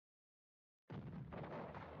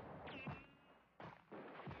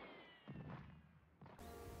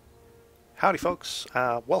Howdy folks,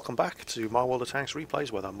 welcome back to My World of Tanks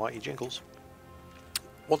Replays with our mighty Jingles.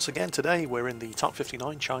 Once again today we're in the Type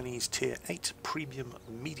 59 Chinese Tier 8 Premium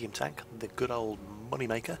Medium Tank, the good old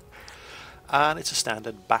moneymaker. And it's a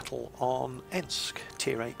standard battle on Ensk.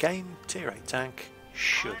 Tier 8 game, Tier 8 tank,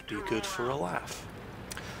 should be good for a laugh.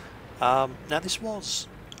 Now this was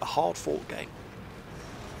a hard fought game,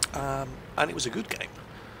 and it was a good game.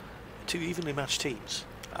 Two evenly matched teams,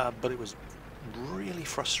 but it was really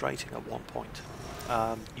frustrating at one point.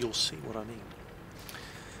 You'll see what I mean.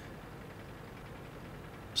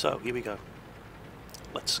 So here we go.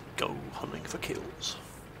 Let's go hunting for kills.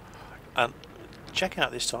 And check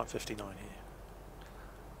out this Type 59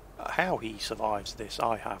 here. How he survives this,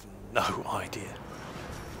 I have no idea.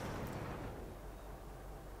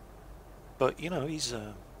 But you know, he's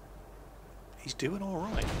doing all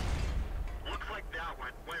right.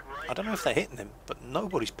 I don't know if they're hitting him, but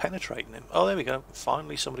nobody's penetrating him. Oh, there we go.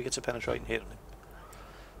 Finally, somebody gets a penetrating hit on him.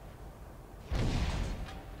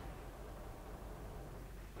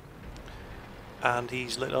 And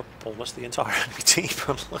he's lit up almost the entire enemy team.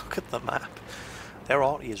 And look at the map. Their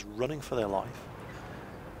arty is running for their life.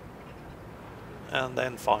 And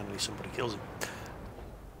then finally somebody kills him.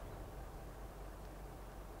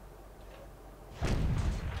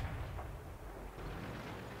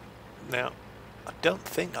 Now, I don't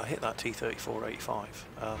think I hit that T-34-85.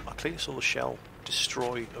 I clearly saw the shell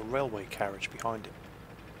destroy a railway carriage behind him.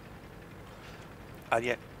 And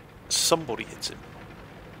yet, somebody hits him.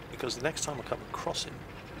 Because the next time I come across him,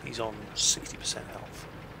 he's on 60% health.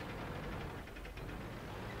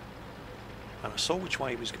 And I saw which way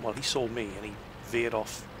he was going. Well, he saw me and he veered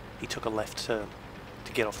off. He took a left turn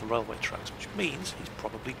to get off the railway tracks, which means he's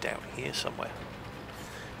probably down here somewhere.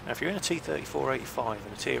 Now, if you're in a T-34-85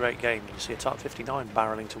 in a Tier 8 game and you see a Type 59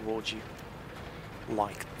 barreling towards you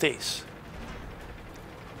like this,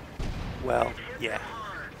 well, yeah,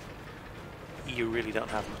 you really don't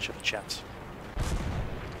have much of a chance.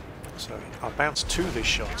 So I bounced two of his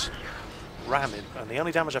shots, ram him, and the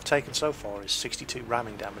only damage I've taken so far is 62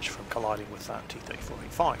 ramming damage from colliding with that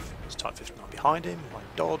T-34-85. There's Type 59 behind him, I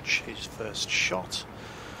dodge his first shot,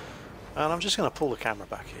 and I'm just going to pull the camera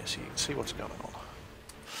back here so you can see what's going on.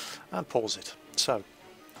 And pause it. So,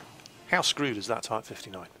 how screwed is that Type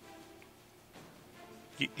 59?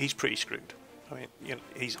 He's pretty screwed. I mean, you know,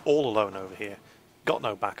 he's all alone over here, got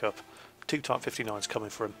no backup, two Type 59s coming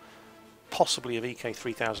for him, possibly a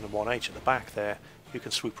VK3001H at the back there, who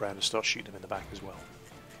can swoop around and start shooting him in the back as well.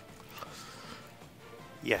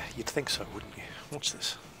 Yeah, you'd think so, wouldn't you? Watch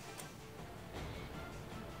this.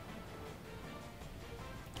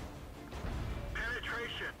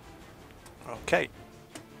 Penetration. Okay.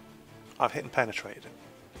 I've hit and penetrated him.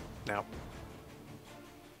 Now,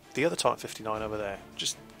 the other Type 59 over there,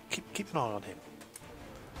 just keep an eye on him.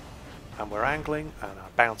 And we're angling, and I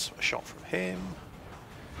bounce a shot from him.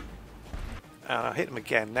 And I hit him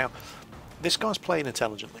again. Now, this guy's playing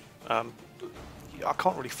intelligently. I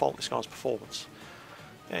can't really fault this guy's performance.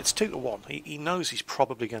 It's 2-1. He knows he's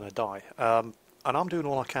probably going to die. And I'm doing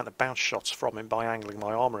all I can to bounce shots from him by angling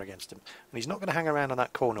my armour against him. And he's not going to hang around in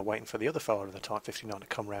that corner waiting for the other fella in the Type 59 to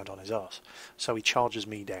come round on his arse. So he charges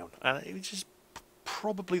me down. And it was just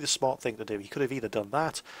probably the smart thing to do. He could have either done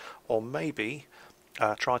that, or maybe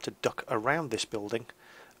tried to duck around this building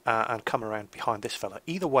and come around behind this fella.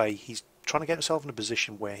 Either way, he's trying to get himself in a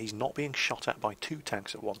position where he's not being shot at by two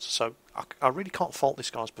tanks at once. So I really can't fault this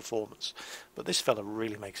guy's performance. But this fella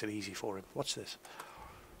really makes it easy for him. Watch this.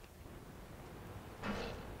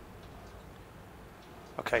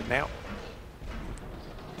 Okay, now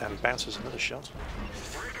he bounces another shot.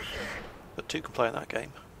 But two can play in that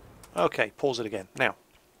game. Okay, pause it again.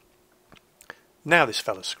 Now this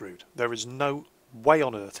fella's screwed. There is no way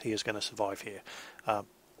on earth he is going to survive here.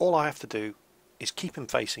 All I have to do is keep him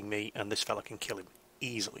facing me, and this fella can kill him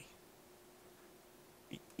easily.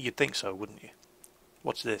 You'd think so, wouldn't you?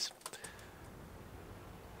 Watch this.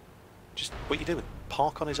 Just what you doing?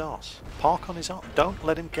 Park on his arse. Park on his arse. Don't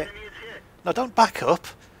let him get... No, don't back up.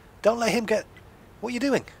 Don't let him get... What are you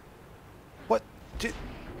doing? What?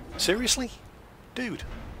 Seriously? Dude.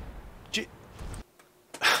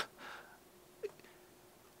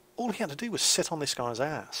 All he had to do was sit on this guy's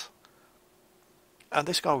ass. And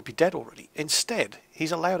this guy would be dead already. Instead,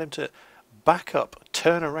 he's allowed him to back up,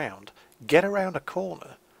 turn around, get around a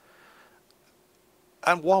corner,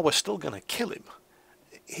 and while we're still going to kill him,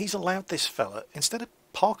 he's allowed this fella, instead of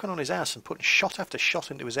parking on his ass and putting shot after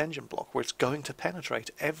shot into his engine block where it's going to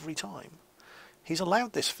penetrate every time, he's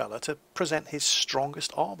allowed this fella to present his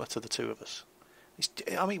strongest armour to the two of us.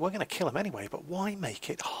 I mean, we're going to kill him anyway, but why make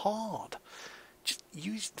it hard? Just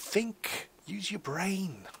use your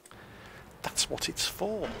brain. That's what it's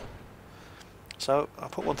for. So I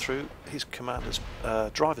put one through his commander's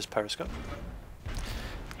driver's periscope.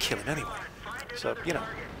 Kill him anyway. So, you know,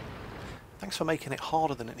 thanks for making it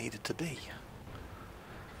harder than it needed to be.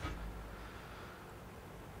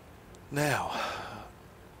 Now,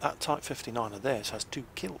 that Type 59 of theirs has 2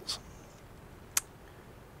 kills.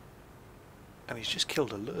 And he's just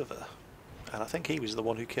killed a lurver. And I think he was the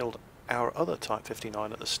one who killed our other Type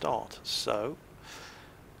 59 at the start. So,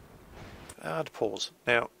 I'd pause.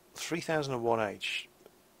 Now, 3001H,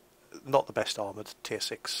 not the best armoured Tier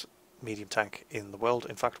 6 medium tank in the world.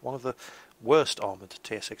 In fact, one of the worst armoured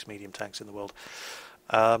Tier 6 medium tanks in the world.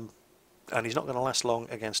 And he's not going to last long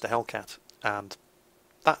against a Hellcat and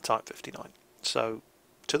that Type 59. So,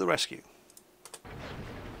 to the rescue.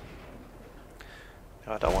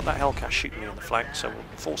 Now, I don't want that Hellcat shooting me in the flank, so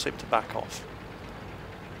we'll force him to back off.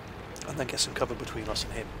 And then get some cover between us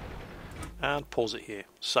and him. And pause it here.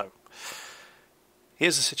 So,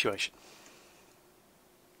 here's the situation.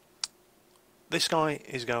 This guy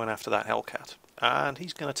is going after that Hellcat, and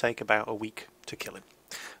he's going to take about a week to kill him.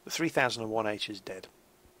 The 3001H is dead.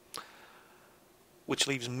 Which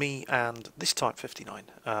leaves me and this Type 59.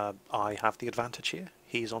 I have the advantage here.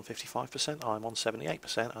 He's on 55%, I'm on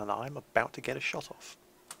 78%, and I'm about to get a shot off.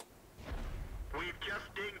 We've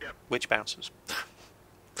just dinged him. Which bounces.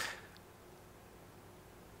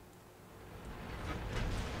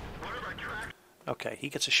 Okay, he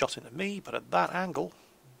gets a shot into me, but at that angle,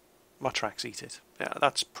 my tracks eat it. Yeah,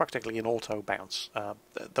 that's practically an auto bounce.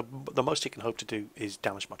 The most he can hope to do is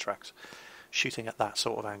damage my tracks, shooting at that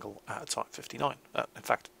sort of angle at a Type 59. In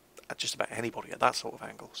fact, at just about anybody at that sort of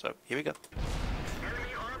angle. So here we go.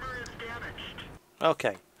 Enemy armor is damaged.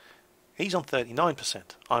 Okay, he's on 39%,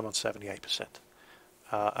 I'm on 78%.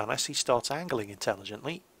 Unless he starts angling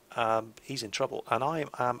intelligently, he's in trouble. And I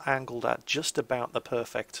am angled at just about the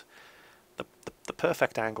perfect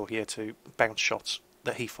angle here to bounce shots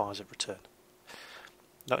that he fires at return.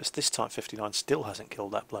 Notice this Type 59 still hasn't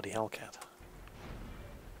killed that bloody Hellcat.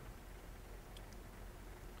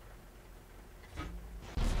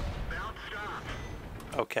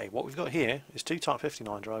 Okay, what we've got here is 2 Type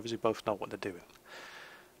 59 drivers who both know what they're doing.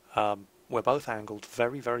 We're both angled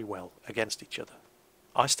very, very well against each other.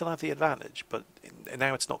 I still have the advantage, but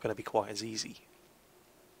now it's not going to be quite as easy.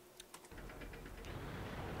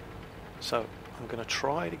 So, I'm going to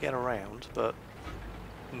try to get around, but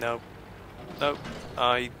no,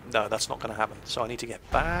 that's not going to happen. So I need to get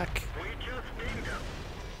back.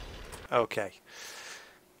 Okay.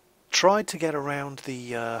 Tried to get around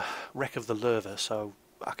the wreck of the lurver so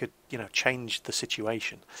I could, change the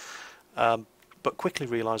situation. But quickly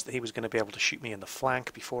realised that he was going to be able to shoot me in the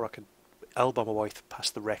flank before I could elbow my way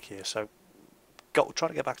past the wreck here. So, try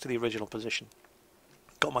to get back to the original position.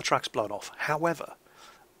 Got my tracks blown off. However,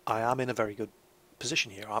 I am in a very good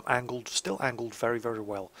position here. I'm still angled very, very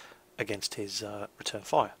well against his return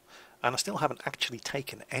fire. And I still haven't actually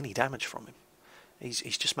taken any damage from him.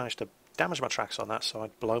 He's just managed to damage my tracks on that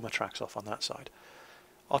side, blow my tracks off on that side.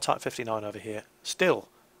 Our Type 59 over here still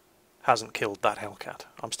hasn't killed that Hellcat.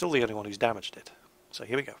 I'm still the only one who's damaged it. So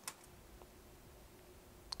here we go.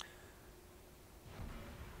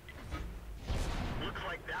 Looks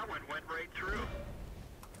like that one went right through.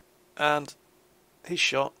 And his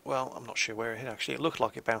shot, well, I'm not sure where it hit actually. It looked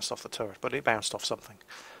like it bounced off the turret, but it bounced off something.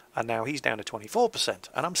 And now he's down to 24%,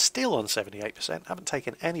 and I'm still on 78%. Haven't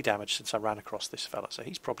taken any damage since I ran across this fella, so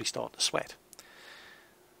he's probably starting to sweat.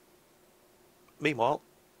 Meanwhile,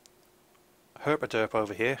 Herpaderp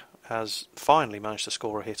over here has finally managed to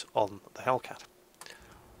score a hit on the Hellcat.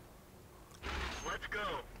 Let's go.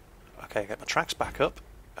 Okay, I get my tracks back up,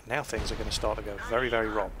 and now things are going to start to go very, very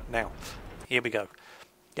wrong. Now, here we go.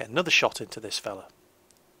 Get another shot into this fella.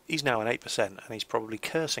 He's now on 8%, and he's probably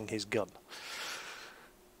cursing his gun.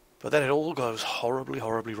 But then it all goes horribly,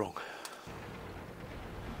 horribly wrong.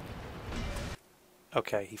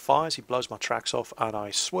 Okay, he fires, he blows my tracks off, and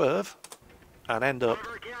I swerve and end up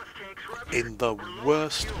in the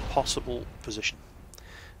worst possible position.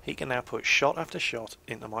 He can now put shot after shot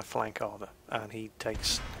into my flank armour, and he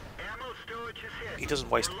doesn't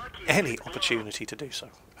waste any opportunity to do so.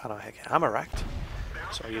 And I get hammer racked,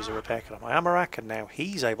 so I use a repair kit on my hammer rack, and now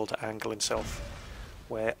he's able to angle himself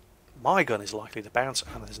where my gun is likely to bounce,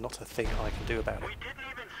 and there's not a thing I can do about it. We didn't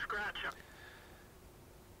even scratch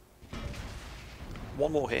him.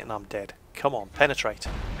 One more hit and I'm dead. Come on, penetrate.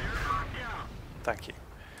 Thank you.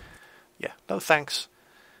 Yeah, no thanks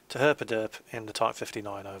to Herpaderp in the Type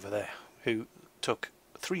 59 over there, who took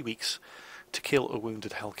 3 weeks to kill a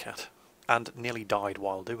wounded Hellcat, and nearly died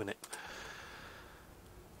while doing it.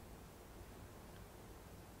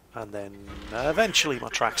 and then eventually my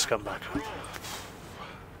tracks come back up.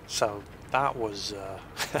 So that was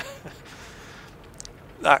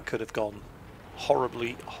that could have gone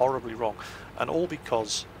horribly, horribly wrong, and all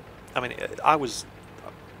because, I mean, I was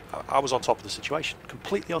on top of the situation,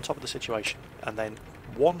 completely on top of the situation, and then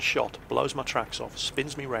one shot blows my tracks off,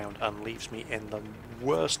 spins me round, and leaves me in the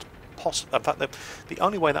worst possible. In fact, the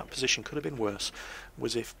only way that position could have been worse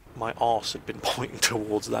was if my arse had been pointing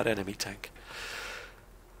towards that enemy tank.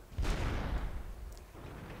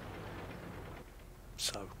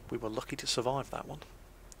 So we were lucky to survive that one.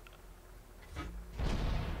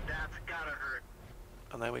 That's gotta hurt.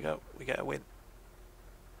 And there we go, we get a win.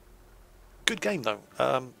 Good game though,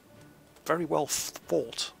 very well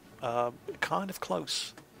fought, kind of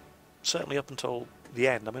close, certainly up until the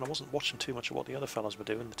end. I mean, I wasn't watching too much of what the other fellas were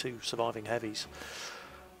doing, the two surviving heavies.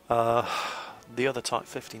 The other Type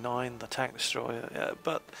 59, the tank destroyer,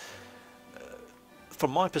 but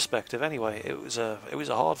from my perspective anyway, it was a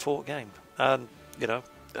hard fought game, and you know,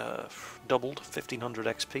 doubled 1500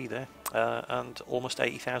 XP there, and almost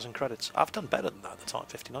 80,000 credits. I've done better than that, the Type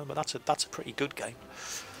 59, but that's a pretty good game.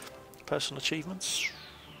 Personal achievements,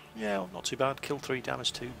 yeah, not too bad. Kill 3,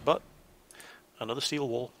 damage 2, but another steel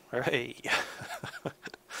wall. Hooray!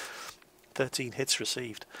 13 hits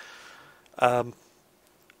received. And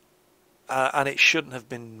it shouldn't have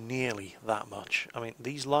been nearly that much. I mean,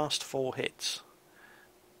 these last 4 hits,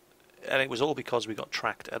 and it was all because we got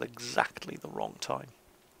tracked at exactly the wrong time.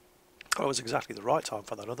 Well, it was exactly the right time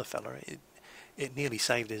for that other fella. It nearly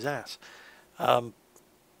saved his ass.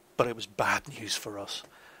 But it was bad news for us.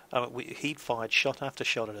 He'd fired shot after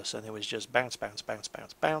shot at us, and it was just bounce, bounce, bounce,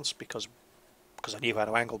 bounce, bounce, because I knew how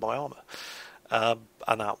to angle my armour.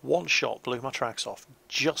 And that one shot blew my tracks off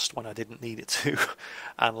just when I didn't need it to,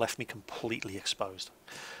 and left me completely exposed.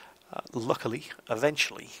 Luckily,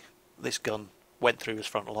 eventually, this gun went through his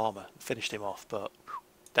frontal armour and finished him off, but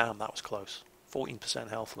damn, that was close. 14%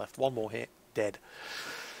 health left, one more hit, dead.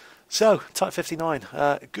 So, Type 59,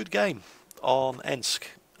 good game on Ensk.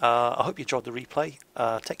 I hope you enjoyed the replay.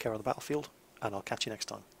 Take care on the battlefield, and I'll catch you next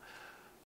time.